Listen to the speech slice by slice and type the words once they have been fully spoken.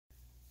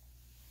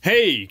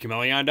Hey,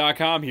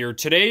 Chmelaeon.com here.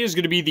 Today is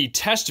going to be the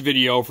test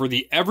video for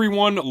the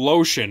Everyone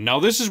Lotion. Now,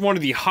 this is one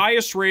of the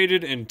highest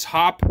rated and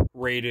top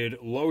rated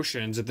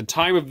lotions at the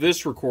time of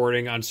this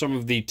recording on some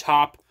of the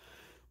top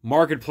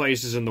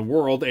marketplaces in the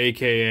world,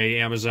 aka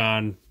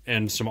Amazon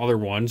and some other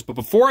ones. But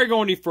before I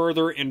go any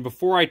further and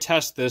before I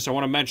test this, I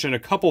want to mention a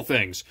couple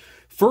things.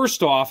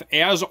 First off,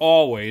 as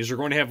always, we're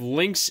going to have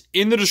links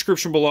in the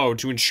description below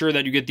to ensure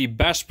that you get the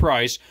best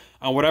price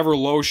on whatever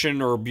lotion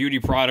or beauty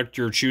product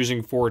you're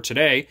choosing for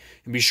today.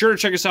 And be sure to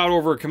check us out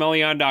over at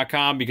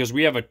Chmelaeon.com because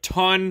we have a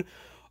ton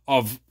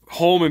of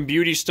home and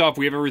beauty stuff.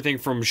 We have everything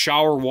from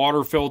shower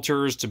water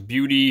filters to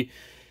beauty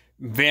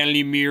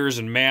vanity mirrors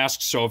and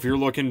masks. So if you're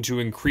looking to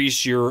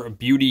increase your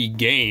beauty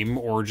game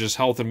or just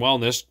health and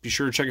wellness, be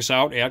sure to check us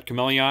out at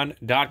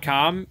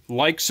Chmelaeon.com.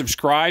 Like,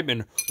 subscribe,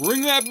 and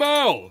ring that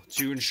bell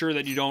to ensure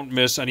that you don't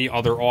miss any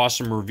other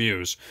awesome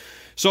reviews.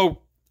 So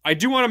I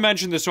do want to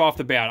mention this off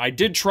the bat. I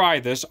did try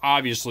this,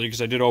 obviously,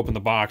 because I did open the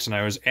box, and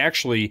I was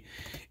actually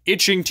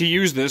itching to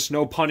use this,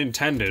 no pun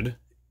intended.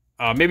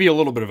 Maybe a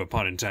little bit of a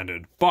pun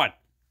intended. But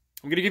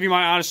I'm going to give you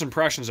my honest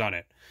impressions on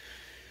it.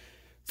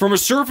 From a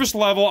surface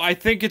level, I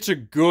think it's a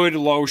good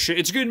lotion.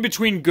 It's good in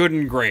between good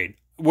and great.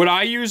 Would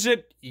I use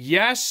it?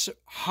 Yes.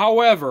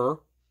 However,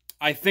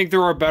 I think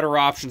there are better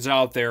options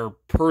out there,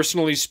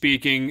 personally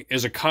speaking,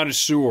 as a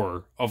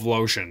connoisseur of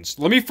lotions.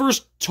 Let me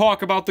first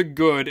talk about the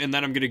good, and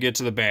then I'm going to get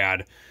to the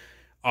bad.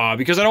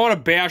 Because I don't want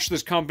to bash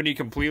this company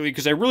completely,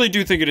 because I really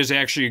do think it is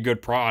actually a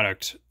good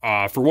product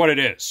for what it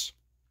is,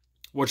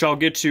 which I'll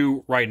get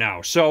to right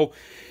now. So,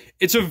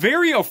 it's a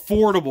very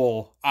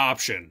affordable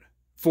option.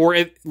 For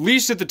at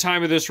least at the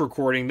time of this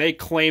recording, they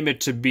claim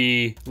it to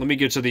be, let me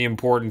get to the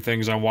important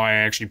things on why I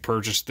actually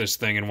purchased this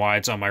thing and why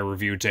it's on my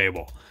review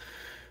table.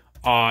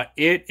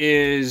 It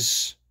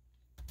is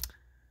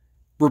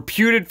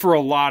reputed for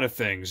a lot of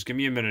things. Give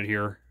me a minute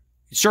here.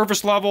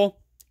 Surface level,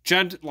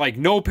 like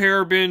no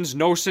parabens,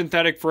 no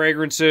synthetic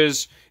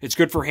fragrances. It's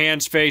good for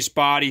hands, face,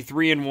 body,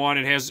 3-in-1.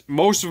 It has,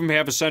 most of them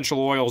have essential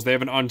oils. They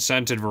have an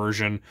unscented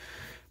version.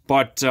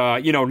 But,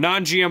 you know,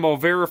 non-GMO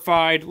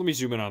verified. Let me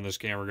zoom in on this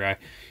camera guy.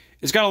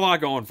 It's got a lot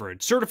going for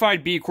it.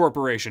 Certified B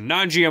Corporation,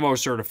 non-GMO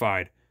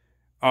certified,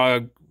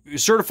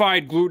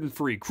 certified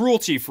gluten-free,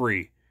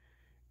 cruelty-free,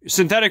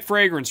 synthetic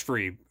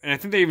fragrance-free, and I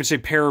think they even say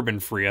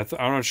paraben-free. I'm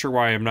not sure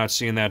why I'm not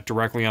seeing that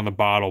directly on the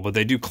bottle, but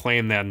they do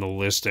claim that in the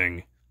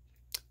listing.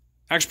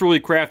 Expertly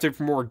crafted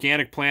from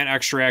organic plant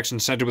extracts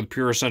and scented with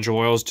pure essential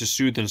oils to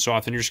soothe and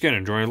soften your skin.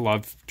 Enjoy,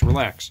 love, to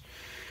relax.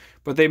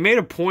 But they made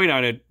a point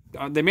on it.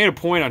 They made a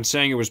point on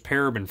saying it was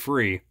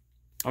paraben-free.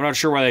 I'm not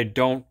sure why they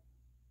don't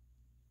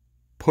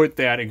put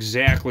that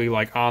exactly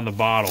like on the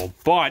bottle,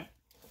 but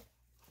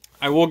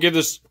I will give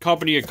this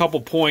company a couple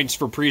points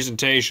for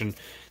presentation.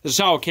 This is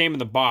how it came in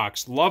the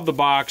box. Love the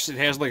box. It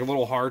has like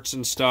little hearts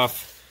and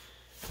stuff,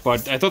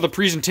 but I thought the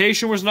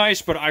presentation was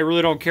nice, but I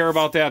really don't care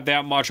about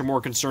that much. I'm more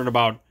concerned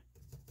about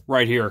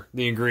right here,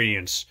 the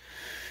ingredients.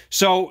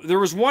 So there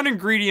was one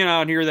ingredient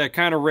on here that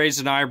kind of raised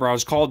an eyebrow.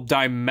 It's called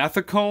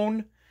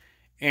dimethicone,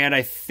 and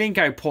I think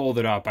I pulled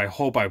it up. I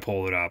hope I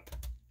pulled it up.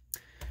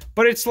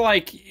 But it's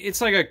like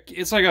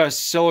a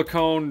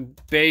silicone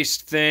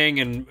based thing,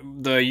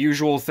 and the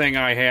usual thing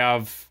I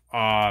have,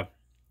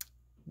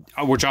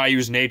 which I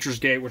use, Nature's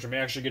Gate, which I'm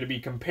actually going to be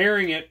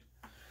comparing it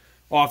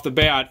off the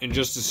bat in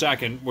just a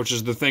second, which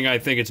is the thing I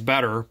think it's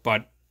better.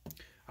 But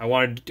I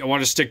want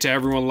to stick to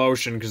Everyone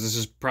Lotion because this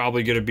is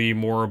probably going to be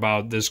more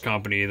about this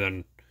company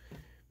than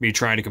me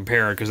trying to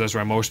compare it, because that's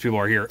why most people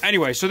are here.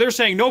 Anyway, so they're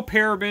saying no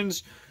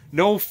parabens,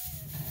 no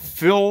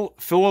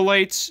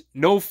phthalates,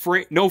 no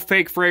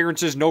fake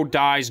fragrances, no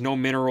dyes, no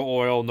mineral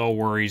oil, no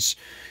worries.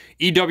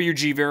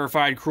 EWG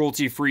verified,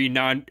 cruelty-free,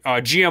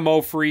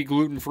 GMO-free,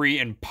 gluten-free,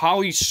 and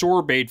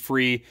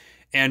polysorbate-free,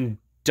 and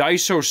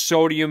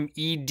disosodium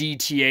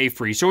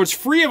EDTA-free. So it's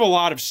free of a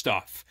lot of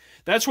stuff.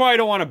 That's why I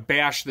don't want to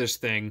bash this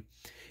thing.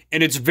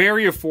 And it's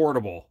very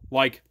affordable,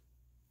 like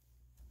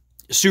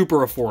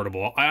super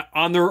affordable.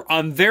 On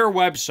their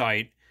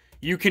website,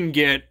 you can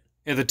get,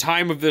 at the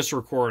time of this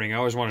recording, I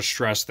always want to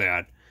stress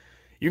that,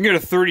 you can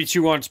get a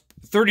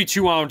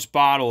 32-ounce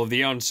bottle of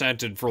the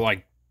unscented for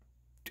like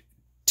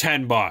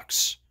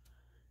 $10.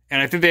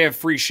 And I think they have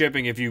free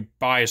shipping if you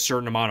buy a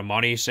certain amount of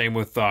money. Same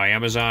with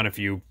Amazon. If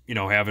you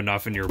have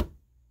enough in your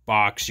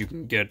box, you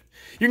can get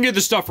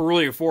the stuff for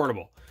really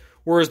affordable.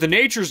 Whereas the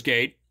Nature's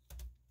Gate,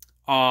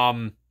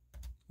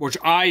 which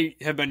I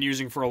have been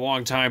using for a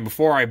long time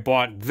before I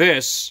bought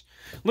this.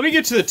 Let me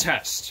get to the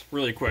test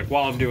really quick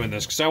while I'm doing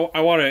this, because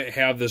I want to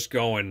have this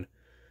going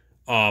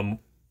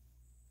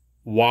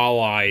while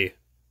I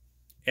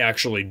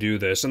actually do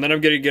this. And then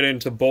I'm going to get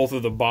into both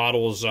of the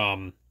bottles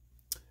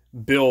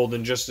build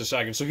in just a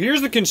second. So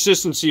here's the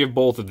consistency of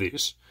both of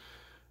these.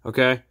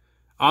 Okay?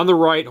 On the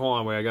right, hold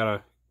on, wait, I got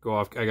to go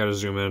off. I got to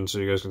zoom in so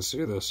you guys can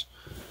see this.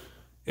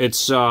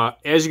 It's,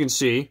 as you can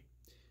see,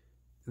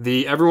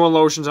 the Everyone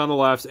Lotion's on the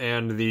left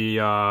and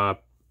the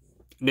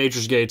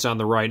Nature's Gate's on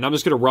the right. And I'm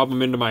just going to rub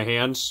them into my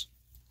hands.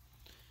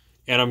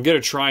 And I'm going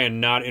to try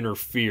and not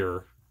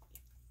interfere,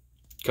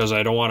 because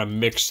I don't want to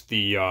mix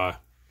the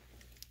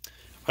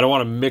I don't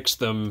want to mix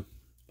them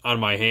on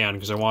my hand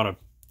because I want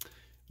to...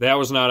 That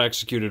was not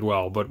executed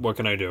well, but what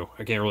can I do?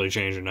 I can't really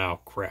change it now.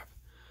 Crap.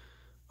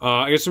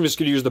 I guess I'm just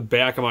going to use the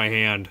back of my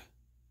hand.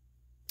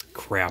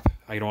 Crap.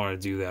 I don't want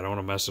to do that. I don't want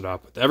to mess it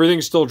up.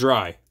 Everything's still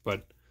dry,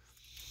 but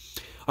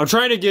I'm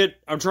trying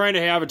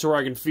to have it to where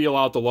I can feel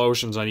out the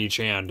lotions on each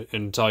hand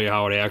and tell you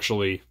how it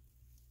actually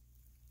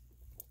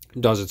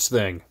does its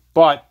thing.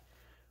 But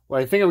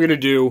what I think I'm going to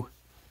do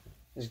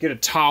is get a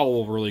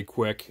towel really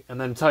quick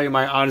and then tell you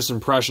my honest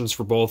impressions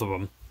for both of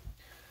them.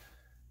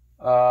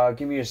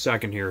 Give me a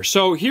second here.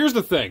 So here's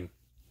the thing.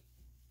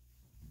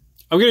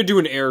 I'm going to do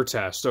an air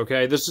test,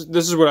 okay? This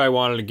is what I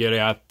wanted to get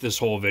at this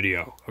whole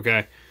video,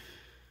 okay?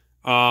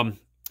 I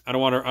don't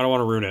want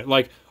to ruin it.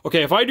 Like,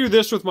 okay, if I do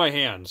this with my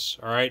hands,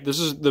 all right? This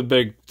was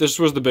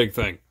the big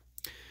thing.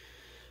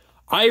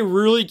 I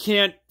really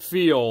can't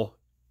feel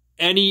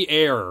any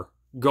air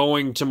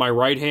going to my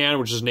right hand,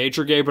 which is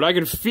Nature Gate, but I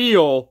can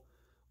feel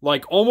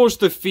like almost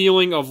the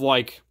feeling of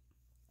like,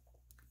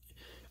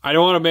 I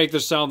don't want to make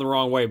this sound the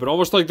wrong way, but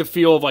almost like the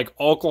feel of like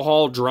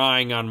alcohol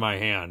drying on my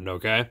hand,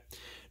 okay?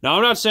 Now,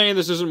 I'm not saying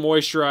this isn't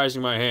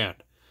moisturizing my hand,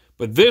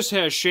 but this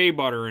has shea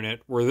butter in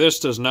it where this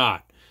does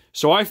not.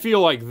 So I feel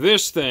like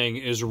this thing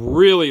is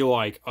really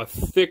like a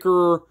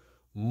thicker,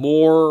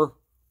 more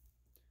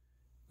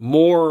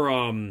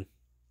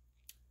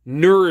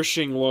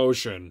nourishing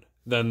lotion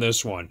than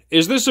this one.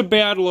 Is this a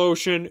bad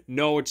lotion?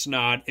 No, it's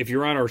not. If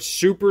you're on a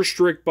super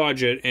strict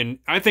budget, and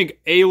I think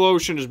a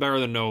lotion is better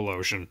than no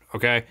lotion,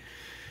 okay?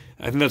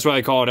 I think that's why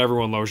they call it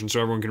everyone lotion,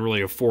 so everyone can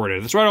really afford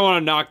it. That's why I don't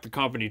want to knock the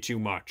company too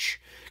much,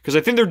 because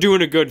I think they're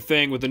doing a good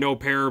thing with the no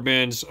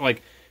parabens,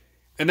 like,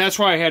 and that's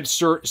why I had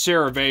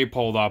CeraVe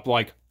pulled up.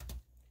 Like,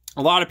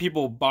 a lot of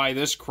people buy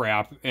this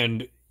crap,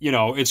 and you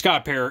know it's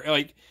got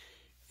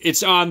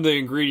it's on the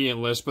ingredient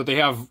list, but they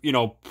have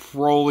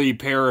proly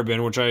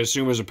paraben, which I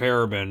assume is a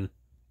paraben,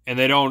 and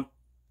they don't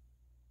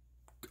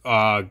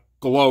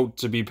gloat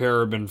to be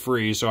paraben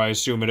free, so I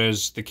assume it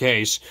is the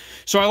case.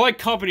 So I like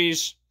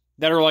companies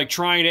that are like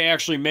trying to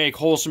actually make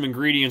wholesome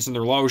ingredients in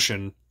their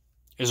lotion,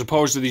 as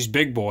opposed to these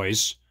big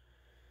boys,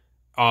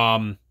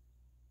 and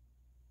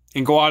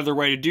go out of their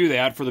way to do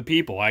that for the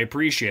people. I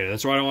appreciate it.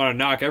 That's why I don't want to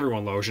knock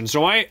everyone lotion.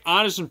 So my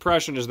honest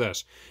impression is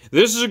this.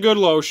 This is a good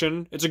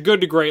lotion. It's a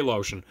good to great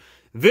lotion.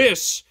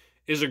 This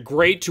is a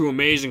great to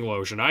amazing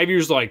lotion. I've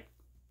used like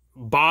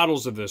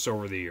bottles of this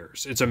over the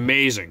years. It's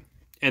amazing.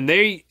 And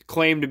they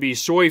claim to be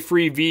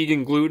soy-free,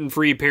 vegan,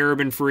 gluten-free,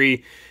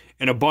 paraben-free,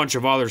 and a bunch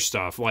of other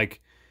stuff.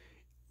 Like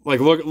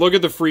look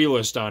at the free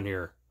list on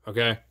here,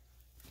 okay?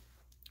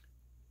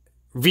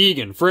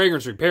 Vegan,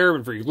 fragrance-free,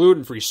 paraben-free,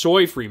 gluten-free,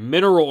 soy-free,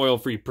 mineral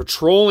oil-free,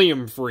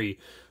 petroleum-free,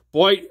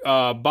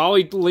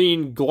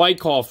 botulinum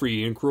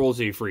glycol-free, and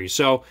cruelty-free.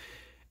 So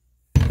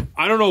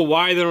I don't know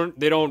why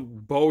they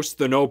don't boast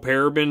the no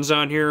parabens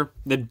on here.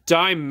 The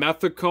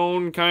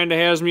dimethicone kind of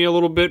has me a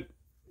little bit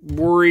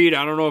worried.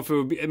 I don't know if it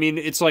would be, I mean,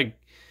 it's like,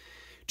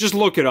 just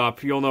look it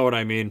up. You'll know what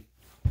I mean.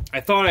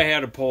 I thought I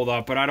had it pulled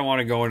up, but I don't want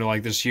to go into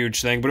like this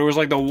huge thing. But it was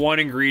like the one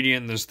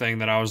ingredient in this thing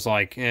that I was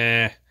like,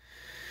 eh.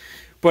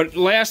 But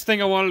last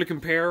thing I wanted to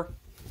compare,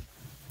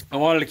 I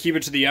wanted to keep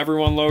it to the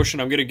everyone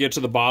lotion. I'm going to get to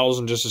the bottles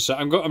in just a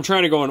second. I'm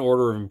trying to go in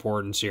order of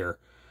importance here.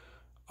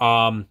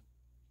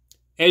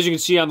 As you can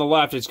see on the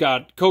left, it's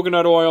got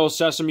coconut oil,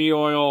 sesame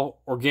oil,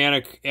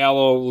 organic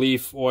aloe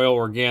leaf oil,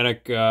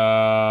 organic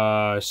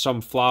some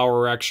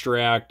flower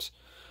extract,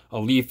 a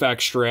leaf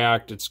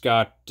extract. It's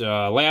got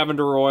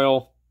lavender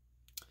oil,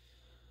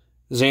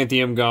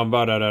 xanthium gum,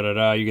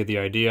 da-da-da-da-da. You get the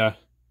idea.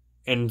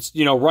 And,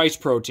 rice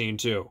protein,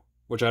 too,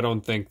 which I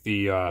don't think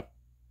the...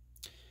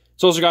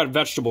 It's also got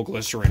vegetable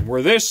glycerin,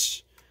 where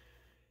this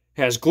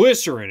has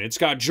glycerin. It's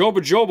got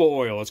jojoba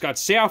oil. It's got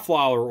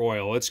safflower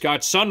oil. It's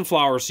got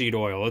sunflower seed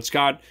oil. It's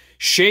got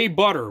shea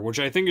butter, which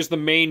I think is the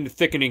main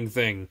thickening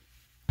thing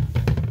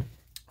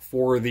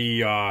for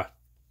the,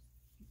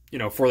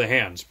 for the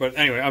hands. But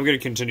anyway, I'm going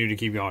to continue to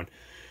keep going.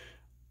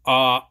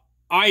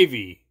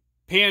 Ivy,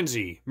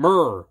 pansy,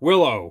 myrrh,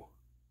 willow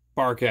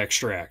bark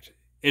extract.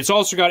 It's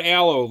also got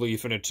aloe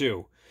leaf in it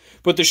too.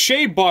 But the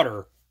shea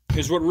butter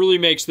is what really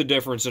makes the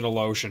difference in a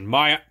lotion.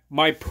 My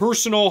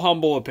personal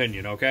humble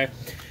opinion, okay?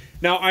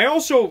 Now, I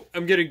also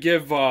am going to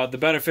give the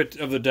benefit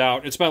of the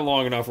doubt. It's been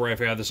long enough where I've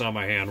had this on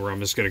my hand where I'm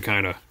just going to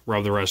kind of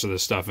rub the rest of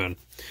this stuff in.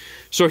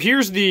 So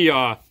here's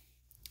the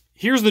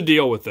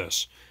deal with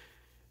this.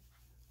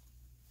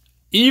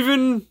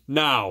 Even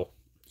now,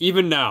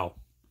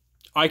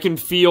 I can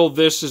feel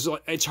this is,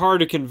 it's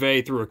hard to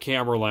convey through a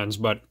camera lens,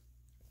 but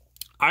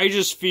I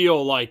just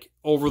feel like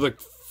over the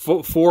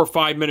 4 or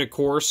 5 minute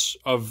course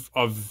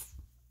of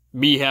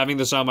me having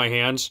this on my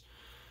hands,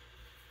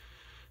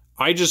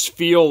 I just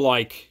feel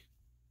like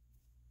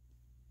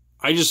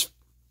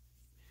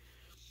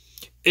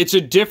it's a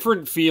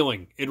different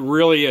feeling. It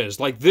really is.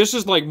 Like, this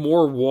is like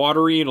more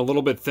watery and a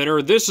little bit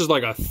thinner. This is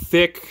like a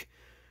thick,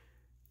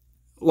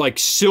 like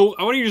silk.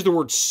 I want to use the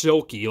word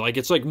silky. Like,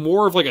 it's like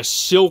more of like a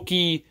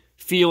silky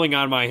feeling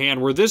on my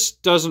hand, where this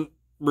doesn't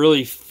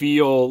really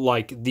feel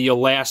like the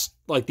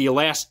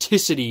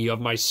elasticity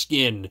of my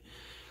skin.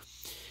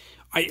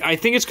 I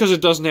think it's because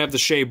it doesn't have the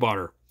shea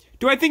butter.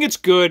 Do I think it's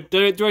good?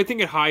 Do I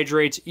think it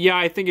hydrates? Yeah,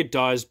 I think it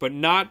does, but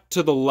not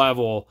to the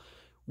level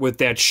with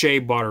that shea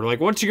butter. Like,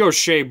 once you go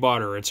shea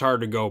butter, it's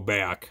hard to go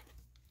back.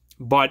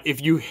 But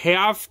if you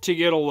have to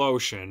get a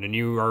lotion and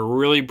you are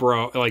really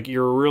broke, like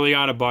you're really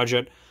on a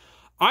budget,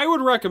 I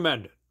would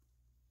recommend it.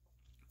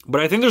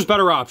 But I think there's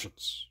better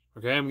options.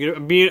 Okay,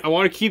 I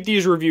want to keep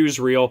these reviews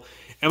real.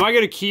 Am I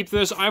gonna keep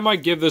this? I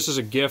might give this as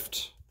a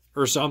gift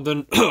or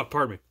something.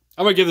 Pardon me.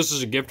 I might give this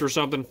as a gift or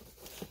something.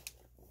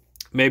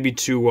 Maybe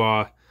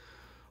to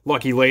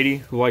lucky lady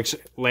who likes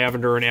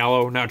lavender and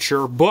aloe. Not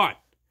sure, but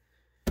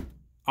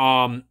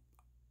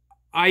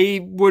I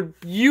would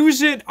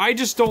use it. I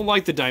just don't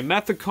like the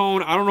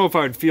dimethicone. I don't know if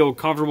I would feel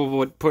comfortable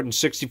with putting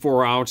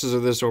 64 ounces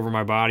of this over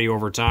my body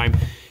over time.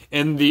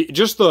 And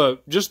just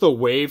the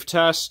wave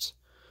test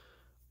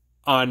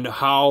on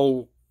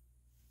how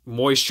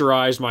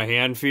moisturized my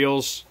hand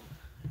feels,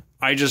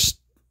 I just,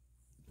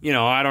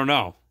 I don't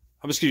know.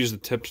 I'm just gonna use the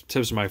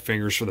tips of my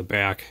fingers for the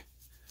back.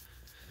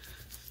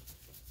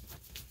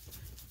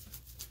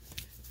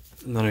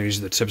 And then I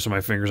use the tips of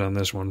my fingers on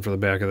this one for the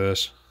back of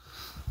this.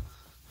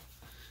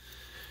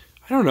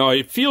 I don't know,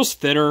 it feels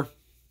thinner.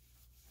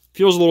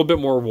 Feels a little bit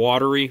more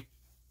watery.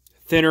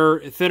 Thinner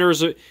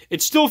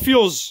it still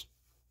feels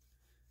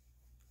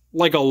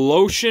like a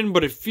lotion,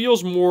 but it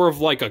feels more of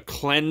like a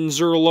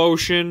cleanser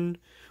lotion.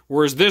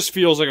 Whereas this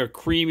feels like a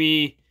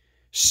creamy,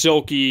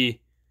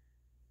 silky,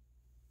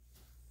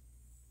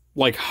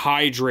 like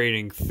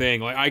hydrating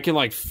thing. Like I can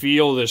like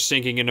feel this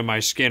sinking into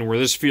my skin, where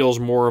this feels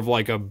more of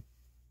like a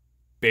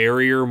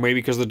barrier,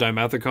 maybe because of the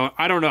dimethicone.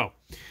 I don't know.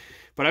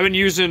 But I've been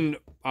using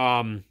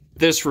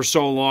this for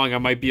so long, I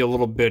might be a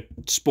little bit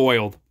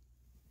spoiled.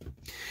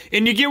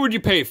 And you get what you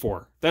pay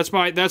for. That's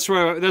what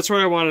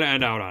I wanted to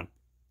end out on.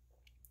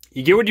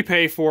 You get what you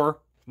pay for.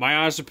 My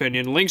honest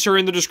opinion. Links are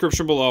in the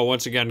description below,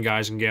 once again,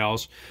 guys and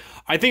gals.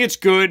 I think it's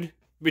good.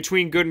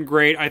 Between good and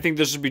great. I think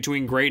this is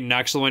between great and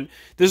excellent.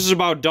 This is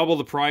about double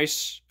the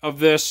price of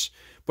this.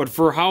 But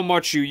for how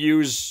much you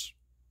use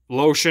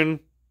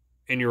lotion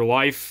in your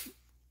life,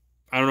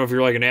 I don't know if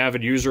you're like an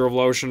avid user of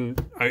lotion,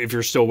 if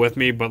you're still with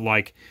me, but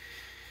like,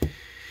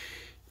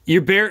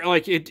 you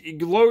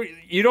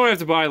don't have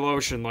to buy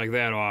lotion like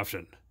that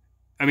often.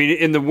 I mean,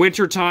 in the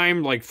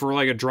wintertime, like for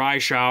like a dry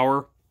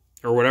shower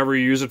or whatever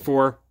you use it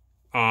for,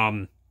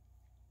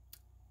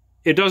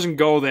 it doesn't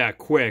go that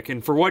quick.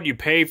 And for what you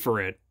pay for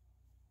it,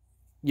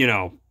 you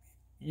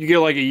get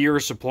like a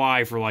year's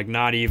supply for like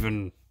not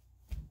even,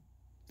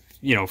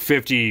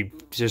 50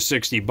 to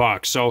 60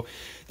 bucks. So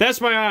that's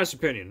my honest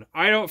opinion.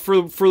 I don't,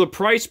 for the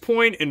price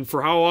point and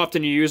for how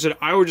often you use it,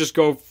 I would just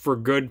go for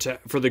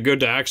the good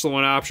to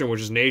excellent option,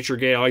 which is Nature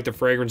Gate. I like the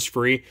fragrance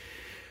free.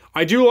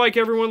 I do like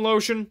Everyone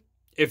lotion.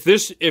 Let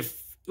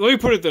me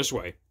put it this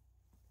way.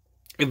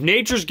 If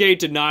Nature's Gate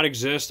did not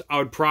exist, I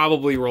would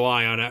probably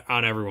rely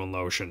on Everyone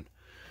lotion.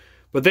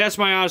 But that's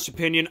my honest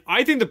opinion.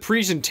 I think the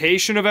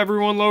presentation of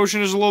Everyone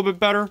lotion is a little bit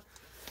better.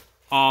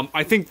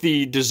 I think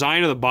the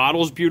design of the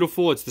bottle is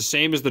beautiful. It's the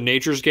same as the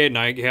Nature's Gate, and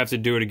I have to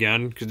do it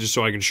again just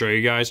so I can show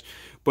you guys.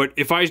 But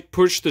if I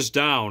push this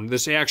down,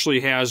 this actually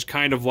has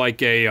kind of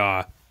like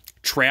a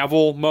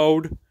travel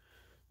mode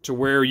to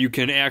where you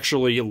can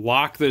actually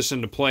lock this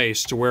into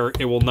place to where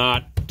it will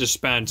not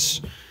dispense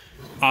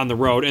on the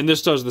road. And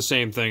this does the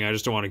same thing. I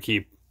just don't want to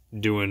keep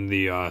doing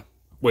the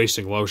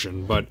wasting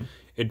lotion. But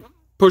it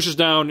pushes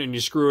down and you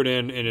screw it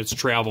in, and it's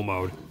travel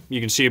mode. You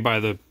can see it by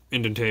the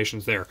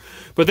indentations there.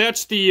 But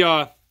that's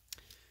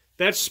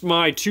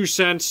my 2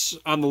 cents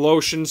on the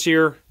lotions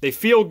here. They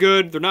feel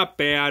good. They're not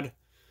bad.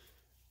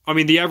 I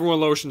mean, the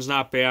Everyone lotion's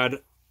not bad.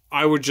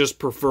 I would just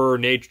prefer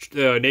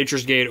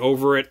Nature's Gate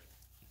over it.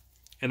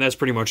 And that's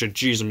pretty much it.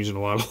 Jeez, I'm using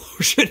a lot of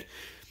lotion.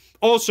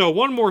 Also,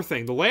 one more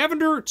thing. The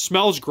lavender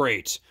smells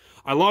great.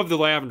 I love the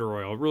lavender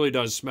oil. It really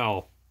does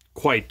smell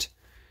quite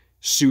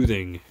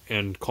soothing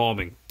and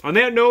calming. On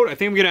that note, I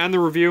think I'm going to end the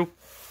review.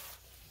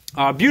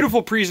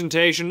 Beautiful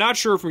presentation. Not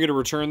sure if I'm going to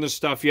return this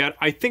stuff yet.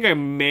 I think I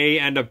may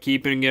end up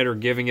keeping it or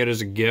giving it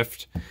as a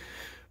gift.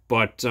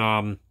 But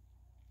I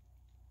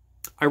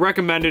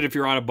recommend it if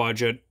you're on a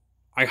budget.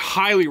 I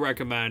highly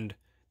recommend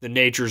the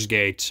Nature's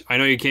Gate. I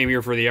know you came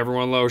here for the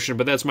Everyone lotion,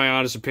 but that's my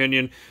honest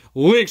opinion.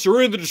 Links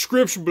are in the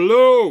description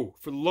below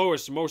for the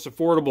lowest and most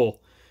affordable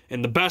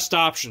and the best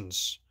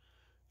options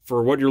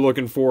for what you're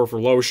looking for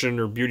lotion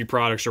or beauty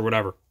products or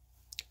whatever.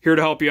 Here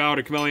to help you out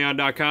at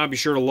Chmelaeon.com. Be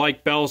sure to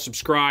like, bell,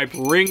 subscribe,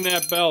 ring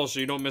that bell so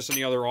you don't miss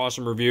any other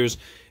awesome reviews.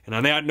 And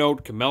on that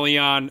note,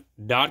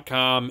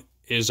 Chmelaeon.com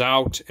is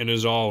out, and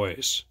as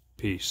always,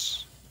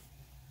 peace.